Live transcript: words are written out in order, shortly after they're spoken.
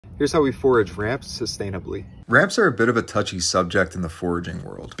Here's how we forage ramps sustainably. Ramps are a bit of a touchy subject in the foraging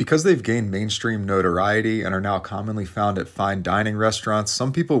world. Because they've gained mainstream notoriety and are now commonly found at fine dining restaurants,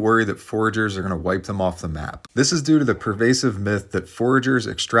 some people worry that foragers are going to wipe them off the map. This is due to the pervasive myth that foragers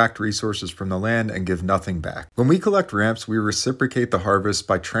extract resources from the land and give nothing back. When we collect ramps, we reciprocate the harvest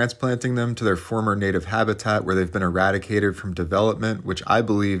by transplanting them to their former native habitat where they've been eradicated from development, which I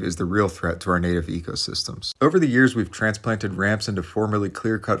believe is the real threat to our native ecosystems. Over the years, we've transplanted ramps into formerly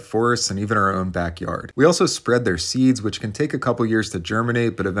clear-cut forests and even our own backyard. We also spread their seeds, which can take a couple years to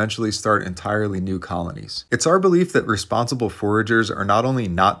germinate, but eventually start entirely new colonies. It's our belief that responsible foragers are not only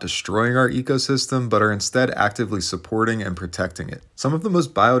not destroying our ecosystem, but are instead actively supporting and protecting it. Some of the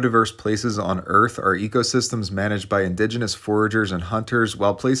most biodiverse places on Earth are ecosystems managed by indigenous foragers and hunters,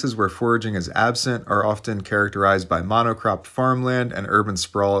 while places where foraging is absent are often characterized by monocropped farmland and urban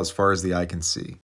sprawl as far as the eye can see.